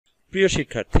প্রিয়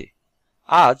শিক্ষার্থী,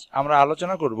 আজ আমরা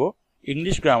আলোচনা করব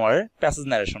ইংলিশ গ্রামারের প্যাসেজ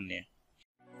ন্যারেশন নিয়ে।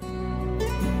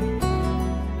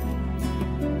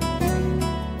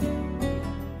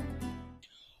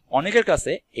 অনেকের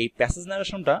কাছে এই প্যাসেজ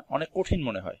ন্যারেশনটা অনেক কঠিন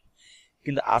মনে হয়,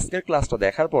 কিন্তু আজকের ক্লাসটা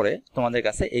দেখার পরে তোমাদের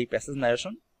কাছে এই প্যাসেজ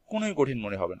ন্যারেশন কোনোই কঠিন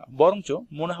মনে হবে না, বরঞ্চ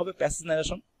মনে হবে প্যাসেজ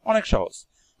ন্যারেশন অনেক সহজ।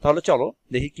 তাহলে চলো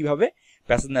দেখি কিভাবে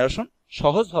প্যাসেজ ন্যারেশন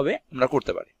সহজভাবে আমরা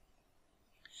করতে পারি।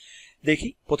 দেখি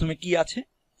প্রথমে কি আছে।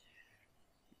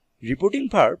 রিপোর্টিং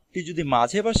ভার্বটি যদি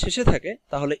মাঝে বা শেষে থাকে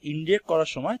তাহলে ইনডিরেক্ট করার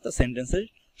সময় তা সেন্টেন্সের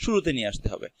শুরুতে নিয়ে আসতে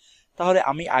হবে। তাহলে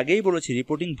আমি আগেই বলেছি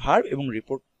রিপোর্টিং ভার্ব এবং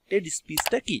রিপোর্টেড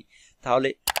স্পিচটা কি। তাহলে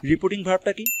রিপোর্টিং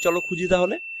ভার্বটা কি, চলো খুঁজি।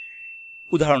 তাহলে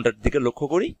উদাহরণটার দিকে লক্ষ্য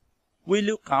করি। Will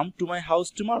you come to my house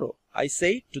tomorrow, I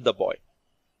সেই টু দ্য বয়।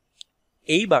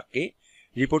 এই বাক্যে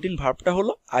রিপোর্টিং ভার্বটা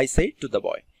হলো আই সেই টু দ্য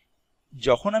বয়।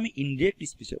 যখন আমি ইনডিরেক্ট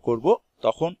স্পিচ করব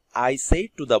তখন আই সেই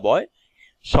টু দ্য বয়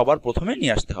সবার প্রথমে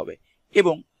নিয়ে আসতে হবে,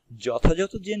 এবং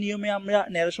যথাযথ যে নিয়মে আমরা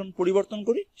ন্যারেশন পরিবর্তন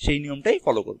করি সেই নিয়মটাই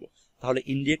ফলো করব। তাহলে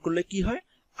ইনডিরেক্ট করলে কি হয়,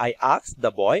 I asked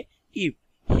the boy if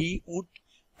he would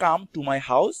come to my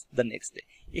house the next day.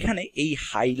 এখানে এই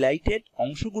হাইলাইটেড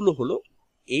অংশগুলো হলো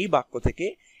এই বাক্য থেকে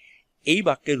এই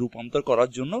বাক্যে রূপান্তর করার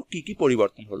জন্য কি কি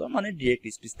পরিবর্তন হলো, মানে ডিরেক্ট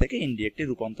স্পিচ থেকে ইনডিরেক্টে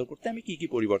রূপান্তর করতে আমি কি কি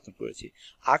পরিবর্তন করেছি।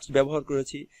 আস্কড ব্যবহার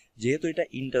করেছি, যেহেতু এটা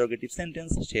ইন্টারোগেটিভ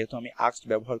সেন্টেন্স সেহেতু আমি আস্কড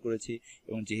ব্যবহার করেছি,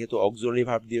 এবং যেহেতু অক্সিলারি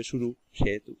ভার্ব দিয়ে শুরু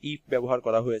সেহেতু ইফ ব্যবহার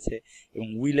করা হয়েছে, এবং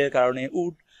উইলের কারণে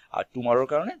উড, আর টুমরোর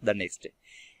কারণে দ্য নেক্সট ডে।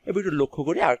 এবার একটু লক্ষ্য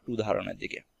করি আর একটু উদাহরণের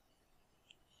দিকে।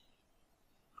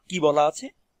 কি বলা আছে,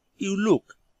 you look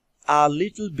a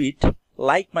little bit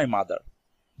like my mother,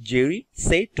 Jerry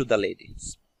said to the lady,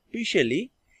 specially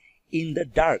in the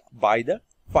dark by the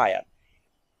fire.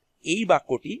 এই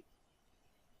বাক্যটি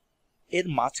এর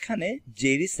মাঝখানে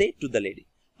Jerry said to the lady,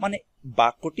 মানে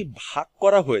বাক্যটি ভাগ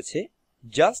করা হয়েছে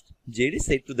just Jerry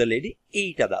said to the lady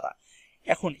এইটা দ্বারা।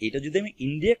 এখন এটা যদি আমি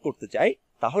ইনডিরেক্ট করতে চাই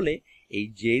তাহলে এই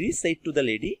Jerry said to the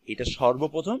lady এটা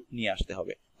সর্বপ্রথম নিয়ে আসতে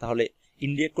হবে। তাহলে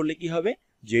ইনডিরেক্ট করলে কি হবে,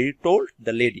 Jerry told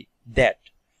the lady that.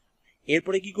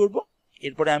 এরপরে কি করব,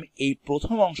 এরপরে আমি এই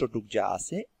প্রথম অংশটুক যা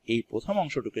আছে এই প্রথম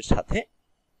অংশটুকের সাথে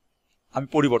আমি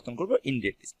পরিবর্তন করব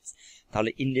ইনডিরেক্ট স্পিচ। তাহলে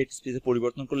ইনডিরেক্ট স্পিচে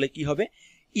পরিবর্তন করলে কি হবে,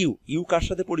 ইউ, ইউ কার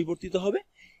সাথে পরিবর্তিত হবে,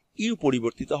 ইউ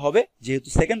পরিবর্তিত হবে যেহেতু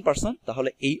সেকেন্ড পারসন তাহলে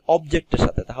এই অবজেক্টের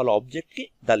সাথে। তাহলে অবজেক্ট কি,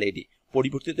 দ্য লেডি,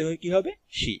 পরিবর্তিত হয়ে কি হবে,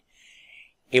 শি।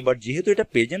 এবার যেহেতু এটা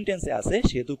প্রেজেন্ট টেন্সে আছে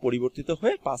সেহেতু পরিবর্তিত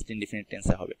হয়ে পাস্ট ইনডিফিনিট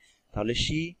টেন্সে হবে। তাহলে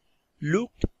she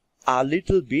looked a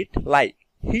little bit like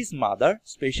his mother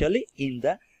specially in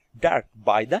the dark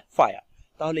by the fire.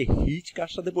 তাহলে হিজ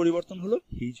কার সাথে পরিবর্তন হলো,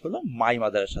 হিজ হলো মাই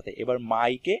মাদারের সাথে। এবার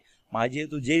মাইকে, মাই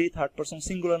যেহেতু Jerry third person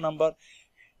singular number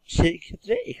সেই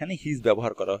ক্ষেত্রে এখানে হিজ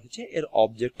ব্যবহার করা হয়েছে এর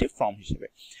অবজেক্টিভ ফর্ম হিসেবে।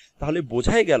 তাহলে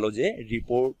বোঝাই গেল যে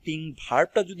রিপোর্টিং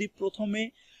ভার্বটা যদি প্রথমে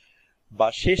বা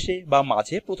শেষে বা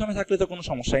মাঝে, প্রথমে থাকলে তো কোনো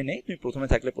সমস্যাই নেই, তুমি প্রথমে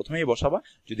থাকলে প্রথমেই বসাবা,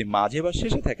 যদি মাঝে বা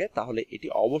শেষে থাকে তাহলে এটি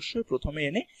অবশ্যই প্রথমে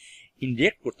এনে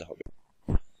ইনডিরেক্ট করতে হবে।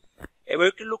 এবার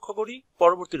একটু লক্ষ্য করি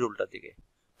পরবর্তী রুলটার দিকে।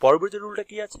 পরবর্তী রুলটা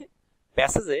কি আছে,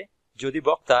 প্যাসেজে যদি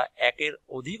বক্তা একের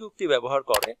অধিক উক্তি ব্যবহার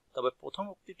করে তবে প্রথম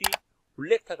উক্তিটি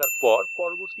উল্লেখ থাকার পর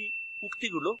পরবর্তী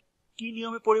উক্তিগুলো কি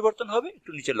নিয়মে পরিবর্তন হবে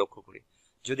একটু নিচে লক্ষ্য করি।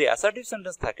 যদি অ্যাসার্টিভ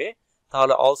সেন্টেন্স থাকে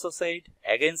তাহলে also said,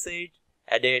 again said,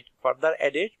 added, further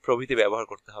added প্রভৃতি ব্যবহার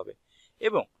করতে হবে,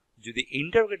 এবং যদি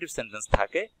ইন্টারোগেটিভ সেন্টেন্স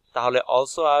থাকে তাহলে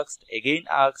also asked, again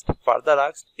asked, further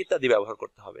asked ইত্যাদি ব্যবহার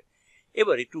করতে হবে।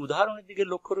 এবার একটু উদাহরণের দিকে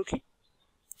লক্ষ্য রাখি।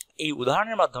 এই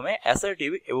উদাহরণের মাধ্যমে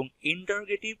অ্যাসার্টিভ এবং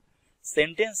ইন্টারোগেটিভ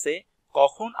সেন্টেন্সে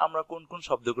কখন আমরা কোন কোন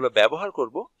শব্দগুলো ব্যবহার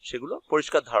করব সেগুলো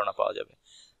পরিষ্কার ধারণা পাওয়া যাবে।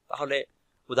 তাহলে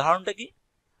উদাহরণটা কি,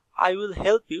 I will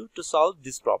help you to solve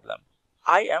this problem.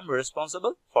 I am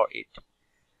responsible for it.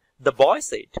 The boy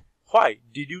said, why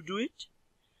did you do it?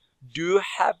 Do you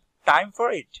have time for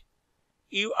it?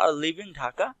 You are leaving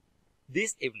Dhaka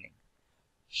this evening.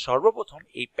 সর্বপ্রথম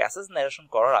এই passage narration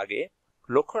করার আগে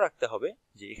লক্ষ্য রাখতে হবে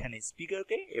যে এখানে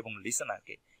স্পিকারকে এবং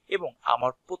লিসেনারকে, এবং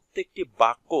আমার প্রত্যেকটি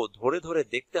বাক্য ধরে ধরে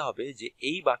দেখতে হবে যে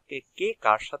এই বাক্যে কে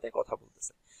কার সাথে কথা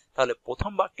বলতেছে। তাহলে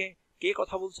প্রথম বাক্যে কে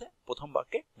কথা বলছে, প্রথম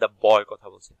বাক্যে দ্য বয় কথা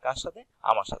বলছে, কার সাথে,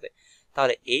 আমার সাথে।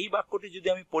 তাহলে এই বাক্যটি যদি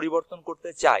আমি পরিবর্তন করতে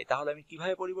চাই তাহলে আমি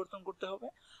কিভাবে পরিবর্তন করতে হবে।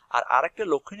 আর আরেকটা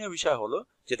লক্ষণীয় বিষয় হলো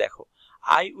যে দেখো,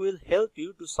 I will help you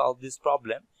to solve this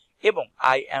problem এবং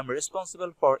I am responsible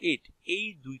for it, এই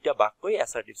দুইটা বাক্যই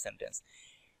অ্যাসার্টিভ সেন্টেন্স।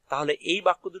 তাহলে এই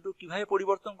বাক্য দুটো কিভাবে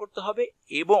পরিবর্তন করতে হবে,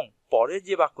 এবং পরের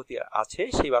যে বাক্যটি আছে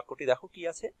সেই বাক্যটি দেখো কি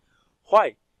আছে, why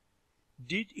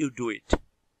did you do it,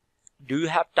 do you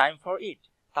have time for it.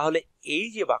 তাহলে এই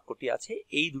যে বাক্যটি আছে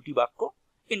এই দুটি বাক্য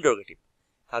ইন্টারোগেটিভ।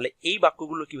 তাহলে এই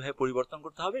বাক্যগুলো কিভাবে পরিবর্তন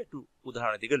করতে হবে একটু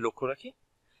উদাহরণের দিকে লক্ষ্য রাখি।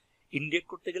 ইনডিরেক্ট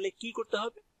করতে গেলে কি করতে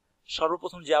হবে,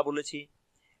 সর্বপ্রথম যা বলেছি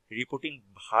রিপোর্টিং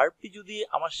ভার্বটি যদি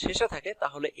আমার শেষে থাকে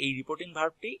তাহলে এই রিপোর্টিং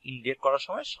ভার্বটি ইন্ডিকেট করার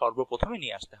সময় সর্বপ্রথমে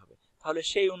নিয়ে আসতে হবে। তাহলে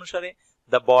সেই অনুসারে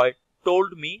the boy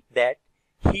told me that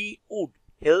he would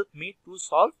help me to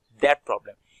solve that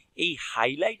problem. এই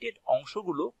হাইলাইটেড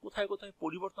অংশগুলো কোথায় কোথায়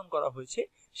পরিবর্তন করা হয়েছে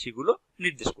সেগুলো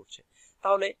নির্দেশ করছে।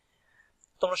 তাহলে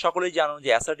তোমরা সকলেই জানো যে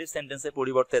অ্যাসার্টিভ সেন্টেন্সের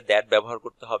পরিবর্তে দ্যাট ব্যবহার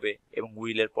করতে হবে এবং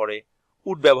উইলের পরে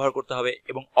উড ব্যবহার করতে হবে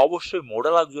এবং অবশ্যই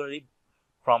মোডাল অক্সিলারি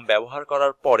ফর্ম ব্যবহার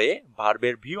করার পরে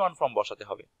ভার্বের V1 ফর্ম বসাতে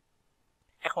হবে।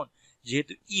 এখন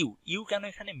যেহেতু ইউ কেন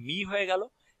এখানে মি হয়ে গেল,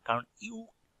 কারণ ইউ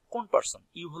কোন পারসন?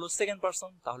 ইউ হলো সেকেন্ড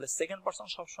পারসন, তাহলে সেকেন্ড পারসন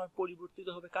সবসময় পরিবর্তিত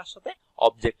হবে কার সাথে?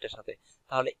 অবজেক্টের সাথে।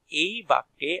 তাহলে এই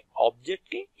বাক্যে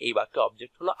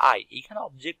অবজেক্ট হলো আই। এইখানে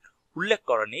অবজেক্ট উল্লেখ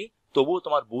করা নেই, তবুও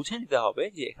তোমার বুঝে নিতে হবে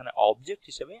যে এখানে অবজেক্ট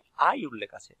হিসেবে আই উল্লেখ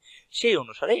আছে, সেই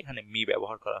অনুসারে এখানে মি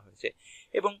ব্যবহার করা হয়েছে।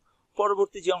 এবং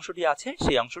পরবর্তী যে অংশটি আছে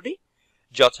সেই অংশটি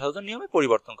যথাযথ নিয়মে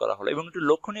পরিবর্তন করা হলো। এবং একটু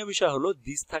লক্ষণীয় বিষয় হলো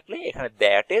দিস থাকলে এখানে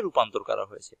দ্যাটে রূপান্তর করা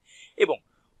হয়েছে। এবং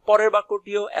পরের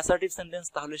বাক্যটিও অ্যাসার্টিভ সেন্টেন্স,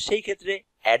 তাহলে সেই ক্ষেত্রে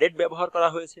অ্যাডেড ব্যবহার করা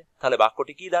হয়েছে। তাহলে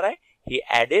বাক্যটি কি দাঁড়ায়? He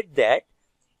added that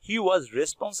he was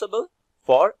responsible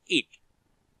for it.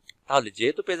 তাহলে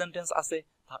যেহেতু প্রেজেন্ট টেন্স আছে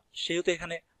সেহেতু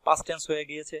এখানে পাস্ট টেন্স হয়ে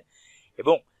গিয়েছে,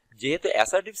 এবং যেহেতু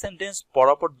অ্যাসার্টিভ সেন্টেন্স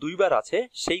পরপর দুইবার আছে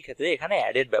সেই ক্ষেত্রে এখানে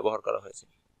অ্যাডেড ব্যবহার করা হয়েছে।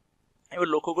 এবার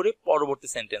লক্ষ্য করি পরবর্তী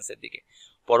সেন্টেন্সের দিকে।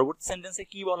 পরবর্তী সেন্টেন্সে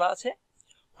কি বলা আছে?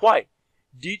 Why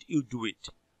did you do it?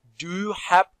 Do you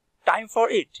have time for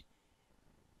it?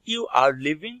 You R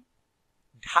living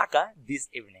Dhaka this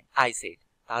evening, I said.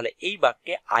 তাহলে এই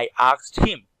বাক্যে I asked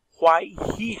him why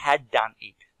he had done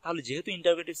ইট। তাহলে যেহেতু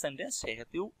ইন্টারোগেটিভ সেন্টেন্স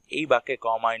সেহেতু এই বাক্যে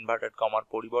কমা, ইনভার্টেড কমার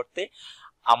পরিবর্তে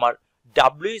আমার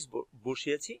ডাব্লিউএস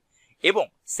বসিয়েছি এবং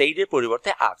সেইডের পরিবর্তে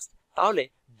আস্কড। তাহলে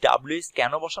ডাব্লিউএস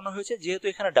কেন বসানো হয়েছে? যেহেতু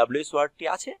এখানে ডাব্লিউএস ওয়ার্ডটি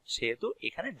আছে সেহেতু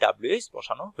এখানে ডাব্লিউএস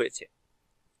বসানো হয়েছে,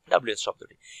 ডাব্লিউএস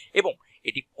শব্দটি। এবং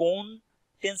এটি কোন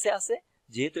টেন্সে আছে?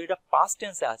 যেহেতু এটা পাস্ট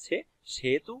টেন্সে আছে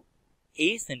সেহেতু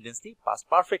এই সেন্টেন্সটি পাস্ট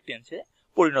পারফেক্ট টেন্সে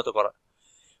পরিণত করা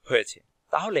হয়েছে।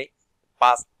 তাহলে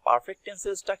পাস্ট পারফেক্ট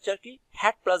টেন্সের স্ট্রাকচার কি?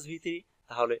 Had plus V3।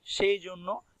 তাহলে সেই জন্য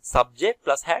subject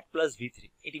plus had plus V3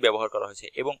 এটি ব্যবহার করা হয়েছে।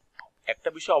 এবং একটা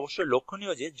বিষয় অবশ্যই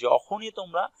লক্ষণীয় যে যখনই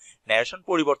তোমরা ন্যারেশন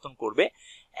পরিবর্তন করবে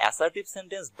অ্যাসার্টিভ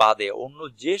সেন্টেন্স বাদে অন্য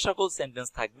যে সকল সেন্টেন্স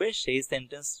থাকবে সেই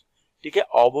সেন্টেন্সটিকে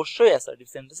অবশ্যই অ্যাসার্টিভ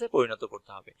সেন্টেন্সে পরিণত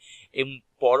করতে হবে। এবং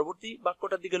পরবর্তী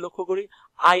বাক্যটার দিকে লক্ষ্য করি,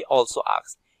 I also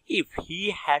asked if he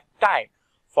had time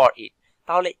for it.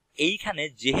 তাহলে এইখানে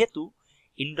যেহেতু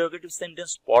ইন্টারোগেটিভ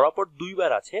সেন্টেন্স পরপর দুইবার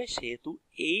আছে সেহেতু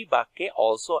এই বাক্যে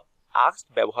অলসো আস্কড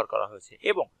ব্যবহার করা হয়েছে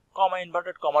এবং কমা,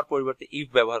 ইনভার্টেড কমার পরিবর্তে ইফ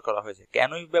ব্যবহার করা হয়েছে।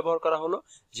 কেন ইফ ব্যবহার করা হলো?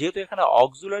 যেহেতু এখানে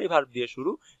অক্সিলারি ভার্ব দিয়ে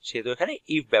শুরু সেহেতু এখানে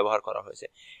ইফ ব্যবহার করা হয়েছে।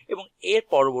 এবং এর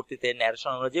পরবর্তীতে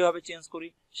ন্যারেশন আমরা যেভাবে চেঞ্জ করি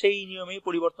সেই নিয়মেই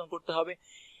পরিবর্তন করতে হবে।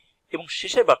 এবং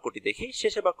শেষের বাক্যটি দেখি,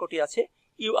 শেষের বাক্যটি আছে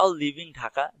you R living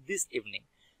Dhaka this evening.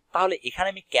 তাহলে এখানে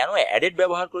আমি কেন অ্যাডেড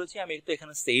ব্যবহার করেছি? আমি তো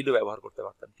এখানে সেইডও ব্যবহার করতে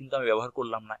পারতাম, কিন্তু আমি ব্যবহার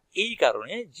করলাম না এই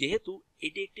কারণে যেহেতু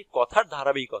এটি একটি কথার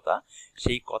ধারাবাহিকতা,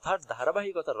 সেই কথার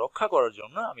ধারাবাহিকতা রক্ষা করার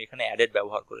জন্য আমি এখানে অ্যাডেড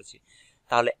ব্যবহার করেছি।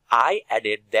 তাহলে I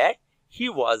added that he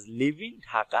was living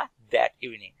Dhaka that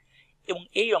evening. এবং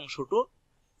এই অংশটু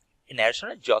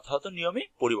ন্যারেশনের যথাযথ নিয়মে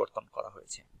পরিবর্তন করা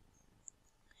হয়েছে।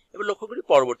 এবার লক্ষ্য করি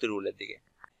পরবর্তী রুলের দিকে।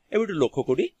 এবার একটু লক্ষ্য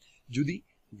করি, যদি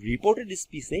রিপোর্টেড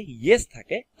স্পিচে ইয়েস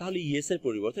থাকে তাহলে ইয়েস এর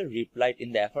পরিবর্তে রিপ্লাইড ইন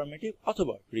দ্য অ্যাফার্মেটিভ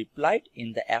অথবা replied in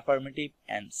the affirmative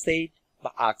and said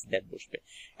বা আস্কড দ্যাট বসবে।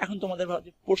 এখন তোমাদের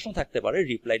প্রশ্ন থাকতে পারে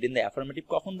রিপ্লাইড ইন দ্য অ্যাফার্মেটিভ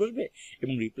কখন বসবে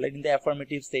এবং replied in the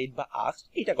affirmative, said বা আস্কড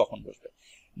এটা কখন বসবে।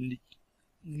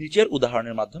 নিচের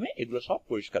উদাহরণের মাধ্যমে এগুলো সব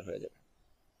পরিষ্কার হয়ে যাবে।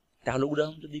 তাহলে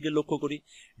উদাহরণটার দিকে লক্ষ্য করি।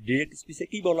 ডিরেক্ট স্পিচে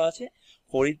কি বলা আছে?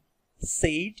 Farid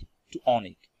said to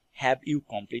Anik, have you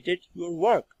completed your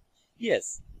work? Yes,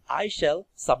 I shall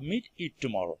submit it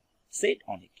tomorrow, said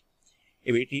Onik.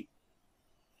 এবার এটি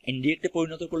ইনডিরেক্টে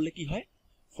পরিণত করলে কি হয়?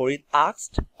 Farid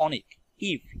asked Onik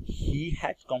if he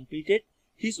had completed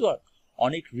his work.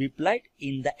 Onik replied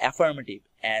in the affirmative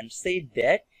and said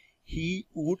that he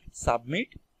would submit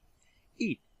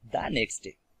it the next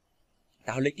day.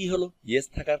 তাহলে কি হলো? yes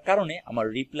থাকার কারণে আমার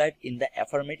replied in the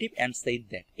affirmative and said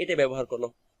that এটা ব্যবহার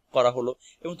করা হলো।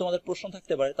 এবং তোমাদের প্রশ্ন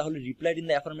থাকতে পারে তাহলে রিপ্লাইড ইন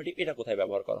দ্য অ্যাফার্মেটিভ এটা কোথায়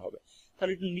ব্যবহার করা হবে?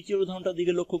 তাহলে একটু নিচের উদাহরণটার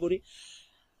দিকে লক্ষ্য করি।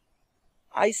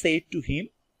 I said to him,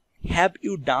 have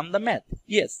you done the math?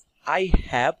 Yes, I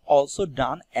have also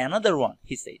done another one,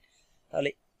 he said.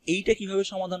 তাহলে এইটা কিভাবে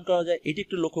সমাধান করা যায় এটি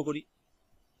একটু লক্ষ্য করি।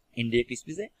 Indirect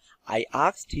স্পিচে I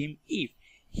asked him if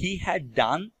he had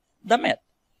done the math.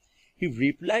 He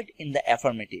replied in the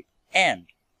affirmative and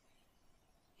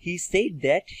he said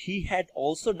that he had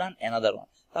also done another one.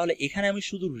 তাহলে এখানে আমি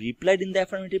শুধু রিপ্লাইড ইন দ্য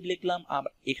অ্যাফার্মেটিভ লিখলাম, আর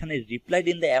এখানে replied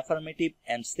in the affirmative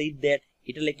and said that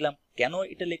এটা লিখলাম। কেন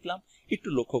এটা লিখলাম? একটু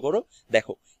লক্ষ্য করো,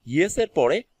 দেখো ইয়েস এর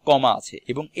পরে কমা আছে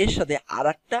এবং এর সাথে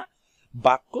আরেকটা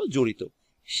বাক্য জড়িত,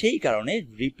 সেই কারণে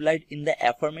replied in the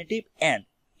affirmative and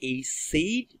এই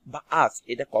সেইড বা আস্কড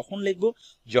এটা কখন লিখবো,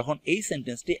 যখন এই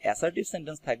সেন্টেন্সটি অ্যাসার্টিভ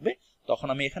সেন্টেন্স থাকবে তখন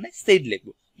আমি এখানে সেইড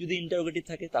লিখবো, যদি ইন্টারোগেটিভ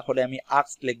থাকে তাহলে আমি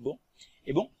আস্কড লিখবো,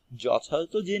 এবং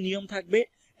যথাযথ যে নিয়ম থাকবে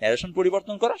ন্যারেশন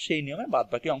পরিবর্তন করা সেই নিয়মে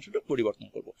বাদবাকি অংশটুকু পরিবর্তন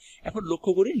করব। এখন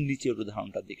লক্ষ্য করি নিচের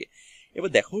উদাহরণটার দিকে।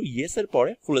 এবার দেখো ইয়েস এর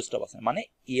পরে ফুল স্টপ আছে, মানে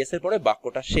ইয়েস এর পরে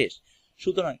বাক্যটা শেষ,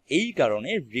 সুতরাং এই কারণে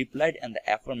রিপ্লাইড এন্ড দ্য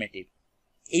অ্যাফার্মেটিভ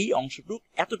এই অংশটুক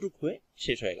এতটুক হয়ে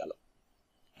শেষ হয়ে গেল।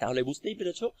 তাহলে বুঝতেই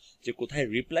পেরেছো যে কোথায়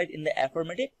রিপ্লাইড ইন দ্য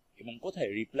অ্যাফার্মেটিভ এবং কোথায়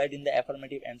replied in the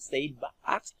affirmative and said বা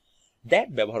আস্কড দ্যাট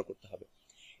ব্যবহার করতে হবে।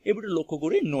 এবারে লক্ষ্য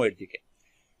করি নো এর দিকে।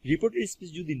 রিপোর্টেড স্পিচ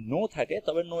যদি নো থাকে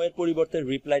তবে নো এর পরিবর্তে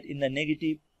রিপ্লাইড ইন দ্য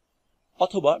নেগেটিভ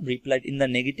অথবা replied in the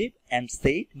negative and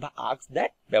said বা আস্কড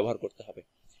দ্যাট ব্যবহার করতে হবে।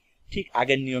 ঠিক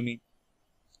আগের নিয়মই,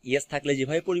 ইয়েস থাকলে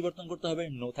যেভাবে পরিবর্তন করতে হবে,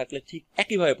 নো থাকলে ঠিক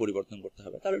একইভাবে পরিবর্তন করতে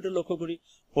হবে। তাহলে এটা লক্ষ্য করি,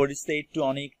 for it said to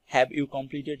Anik, have you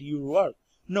completed your work?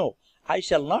 No, I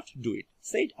shall not do it,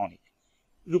 said অনিক।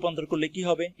 রূপান্তর করলে কি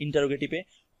হবে ইন্টারোগেটিভে,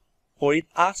 for it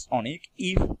asked Anik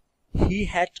if he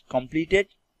had completed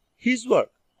his work.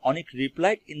 Anik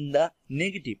replied in the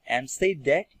negative and said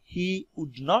that he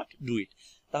would not do it.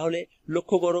 তাহলে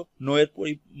লক্ষ্য করো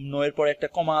no এর পরে একটা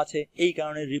কমা আছে, এই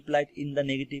কারণে replied in the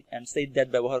negative and said that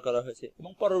ব্যবহার করা হয়েছে।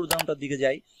 এবং পরের উদাহরণটার দিকে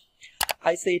যাই,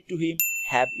 I said to him,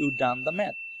 have you done the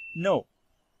math? No,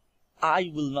 I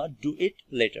will not do it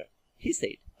later, he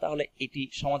said. তাহলে এটি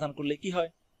সমাধান করলে কি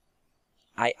হয়,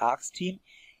 I asked him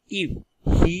if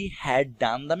he had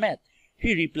done the math. He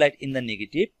replied in the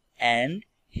negative and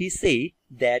he said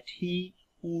that he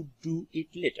would do it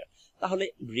later. তাহলে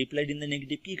replied in the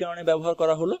negative কি কারণে ব্যবহার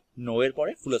করা হলো, নো এর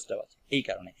পরে ফুল স্টপ আছে এই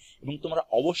কারণে। এবং তোমরা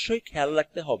অবশ্যই খেয়াল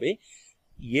রাখতে হবে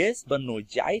ইয়েস বা নো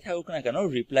যাই থাকুক না কেন,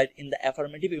 রিপ্লাইড ইন দ্য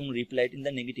অ্যাফার্মেটিভ এবং রিপ্লাইড ইন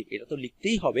দ্য নেগেটিভ এটা তো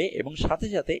লিখতেই হবে, এবং সাথে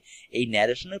সাথে এই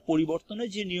ন্যারেশনের পরিবর্তনের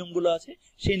যে নিয়মগুলো আছে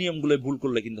সেই নিয়মগুলো ভুল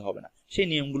করলে কিন্তু হবে না, সেই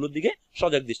নিয়মগুলোর দিকে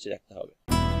সজাগ দৃষ্টি রাখতে হবে।